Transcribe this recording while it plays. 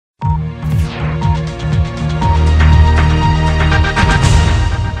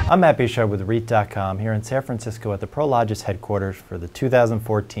I'm Matt Bishard with REIT.com here in San Francisco at the Prologis headquarters for the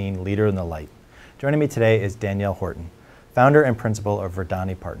 2014 Leader in the Light. Joining me today is Daniele Horton, founder and principal of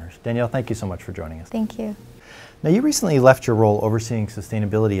Verdani Partners. Daniele, thank you so much for joining us. Thank you. Now, you recently left your role overseeing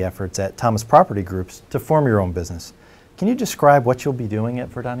sustainability efforts at Thomas Property Groups to form your own business. Can you describe what you'll be doing at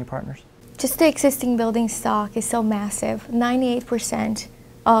Verdani Partners? Just the existing building stock is so massive. 98%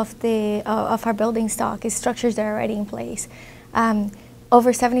 of our building stock is structures that are already in place.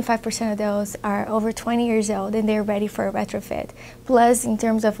 Over 75% of those are over 20 years old and they're ready for a retrofit. Plus, in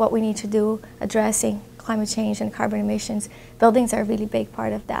terms of what we need to do addressing climate change and carbon emissions, buildings are a really big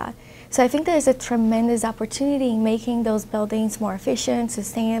part of that. So I think there's a tremendous opportunity in making those buildings more efficient,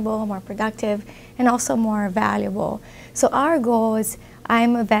 sustainable, more productive, and also more valuable. So our goal is,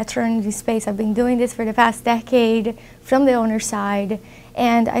 I'm a veteran in this space. I've been doing this for the past decade from the owner side.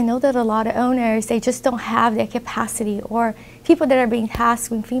 And I know that a lot of owners, they just don't have the capacity, or people that are being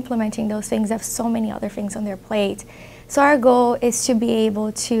tasked with implementing those things have so many other things on their plate. So our goal is to be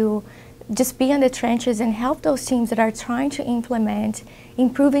able to just be in the trenches and help those teams that are trying to implement,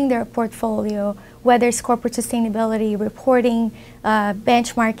 improving their portfolio, whether it's corporate sustainability, reporting,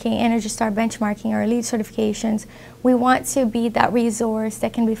 benchmarking, Energy Star benchmarking, or LEED certifications. We want to be that resource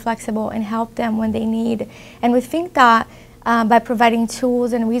that can be flexible and help them when they need. And we think that by providing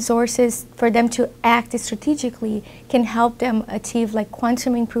tools and resources for them to act strategically can help them achieve like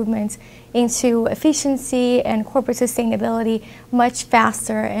quantum improvements into efficiency and corporate sustainability much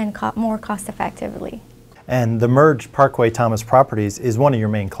faster and more cost effectively. And the merged Parkway Thomas Properties is one of your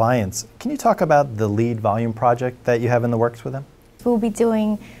main clients. Can you talk about the LEED volume project that you have in the works with them? We'll be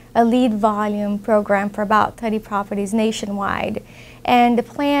doing a LEED volume program for about 30 properties nationwide. And the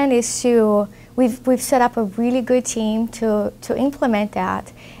plan is to, we've set up a really good team to implement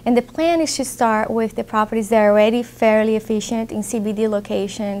that. And the plan is to start with the properties that are already fairly efficient in CBD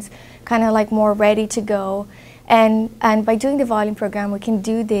locations, kind of like more ready to go. And by doing the volume program, we can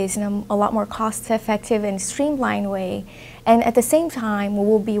do this in a lot more cost-effective and streamlined way. And at the same time, we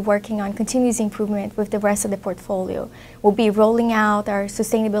will be working on continuous improvement with the rest of the portfolio. We'll be rolling out our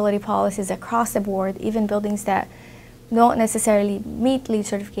sustainability policies across the board, even buildings that don't necessarily meet LEED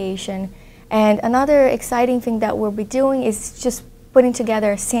certification. And another exciting thing that we'll be doing is just putting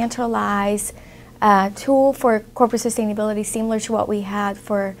together a centralized tool for corporate sustainability similar to what we had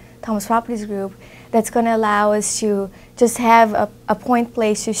for Thomas Properties Group, that's going to allow us to just have a point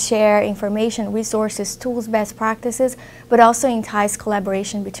place to share information, resources, tools, best practices, but also entice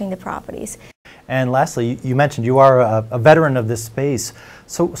collaboration between the properties. And lastly, you mentioned you are a veteran of this space.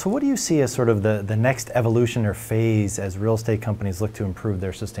 So what do you see as sort of the next evolution or phase as real estate companies look to improve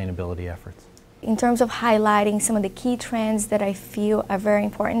their sustainability efforts? In terms of highlighting some of the key trends that I feel are very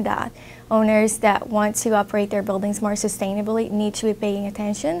important that owners that want to operate their buildings more sustainably need to be paying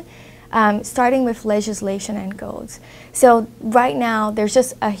attention, starting with legislation and codes. So right now, there's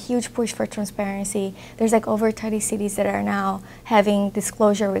just a huge push for transparency. There's like over 30 cities that are now having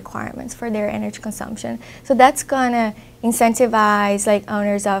disclosure requirements for their energy consumption. So that's gonna incentivize like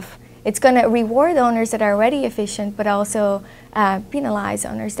owners of, it's gonna reward owners that are already efficient, but also penalize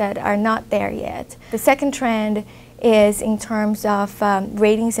owners that are not there yet. The second trend is in terms of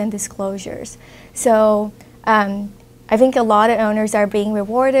ratings and disclosures. So I think a lot of owners are being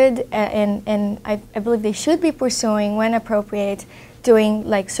rewarded, and I believe they should be pursuing, when appropriate, doing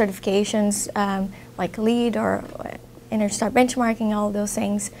like certifications like LEED or Energy Star benchmarking, all of those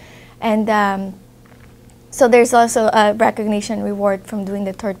things. And so there's also a recognition reward from doing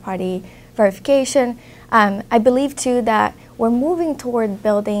the third-party verification. I believe too that we're moving toward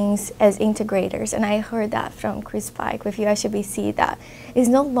buildings as integrators, and I heard that from Chris Pike with USGBC, that it's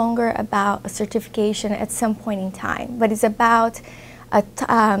no longer about a certification at some point in time, but it's about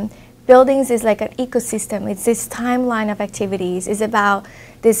buildings is like an ecosystem. It's this timeline of activities. It's about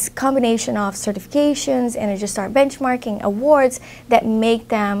this combination of certifications, Energy Star benchmarking, awards that make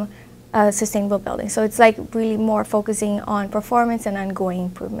them a sustainable building. So it's like really more focusing on performance and ongoing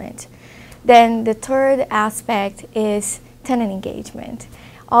improvement. Then the third aspect is tenant engagement.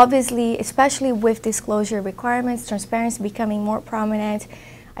 Obviously, especially with disclosure requirements, transparency becoming more prominent,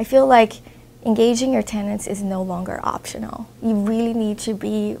 I feel like engaging your tenants is no longer optional. You really need to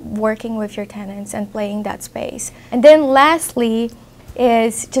be working with your tenants and playing that space. And then lastly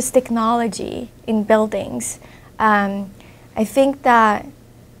is just technology in buildings. I think that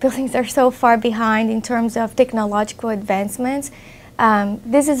buildings are so far behind in terms of technological advancements.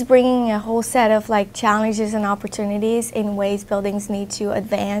 This is bringing a whole set of like challenges and opportunities in ways buildings need to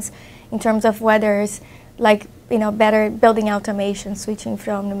advance in terms of whether it's like better building automation, switching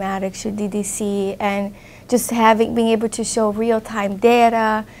from pneumatics to DDC, and just being able to show real-time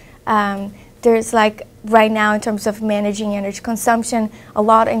data. There's like right now in terms of managing energy consumption, a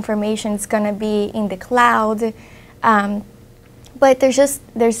lot of information is going to be in the cloud. But there's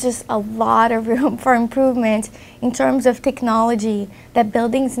just a lot of room for improvement in terms of technology that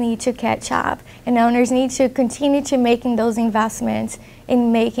buildings need to catch up, and owners need to continue to making those investments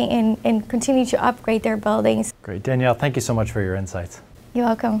in and continue to upgrade their buildings. Great. Danielle, thank you so much for your insights. You're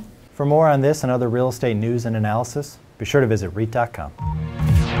welcome. For more on this and other real estate news and analysis, be sure to visit REIT.com.